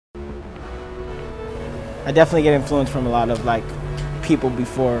I definitely get influenced from a lot of like people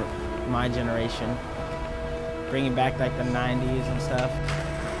before my generation, bringing back like the 90s and stuff.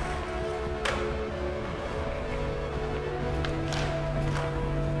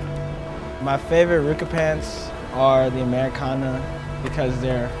 My favorite RVCA pants are the Americana because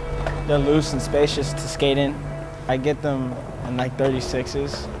they're loose and spacious to skate in. I get them in like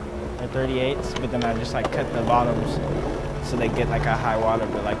 36s or 38s, but then I just like cut the bottoms so they get like a high water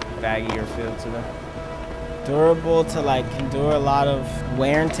but like baggier feel to them. Durable to like endure a lot of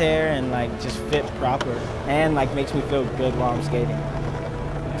wear and tear and like just fit proper and like makes me feel good while I'm skating.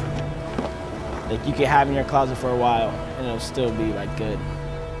 Like you can have in your closet for a while and it'll still be like good.